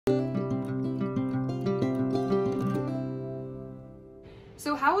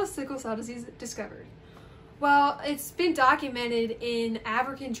how was sickle cell disease discovered? Well, it's been documented in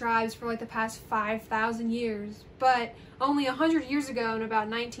African tribes for like the past 5,000 years, but only 100 years ago, in about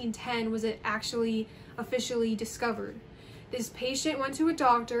 1910, was it actually officially discovered. This patient went to a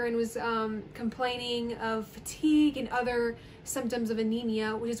doctor and was complaining of fatigue and other symptoms of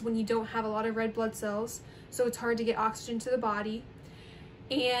anemia, which is when you don't have a lot of red blood cells, so it's hard to get oxygen to the body.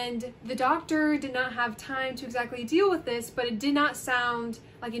 And the doctor did not have time to exactly deal with this, but it did not sound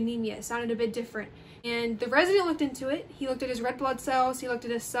like anemia. It sounded a bit different. And the resident looked into it. He looked at his red blood cells, he looked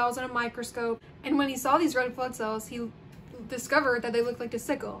at his cells on a microscope, and when he saw these red blood cells, he discovered that they looked like a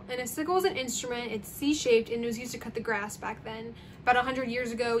sickle. And a sickle is an instrument, it's C-shaped, and it was used to cut the grass back then, about 100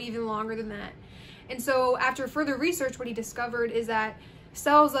 years ago, even longer than that. And so after further research, what he discovered is that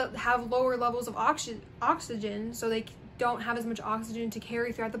cells that have lower levels of oxygen, so they don't have as much oxygen to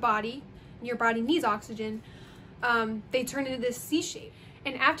carry throughout the body, and your body needs oxygen, they turn into this C shape.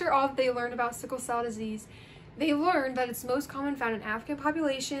 And after all that they learned about sickle cell disease, they learned that it's most common found in African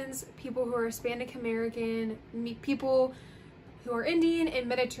populations, people who are Hispanic American, people who are Indian and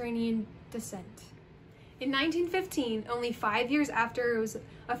Mediterranean descent. In 1915, only 5 years after it was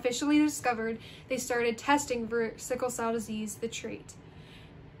officially discovered, they started testing for sickle cell disease, the trait.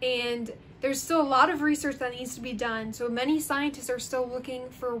 And there's still a lot of research that needs to be done, so many scientists are still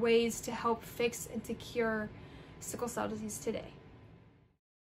looking for ways to help fix and to cure sickle cell disease today.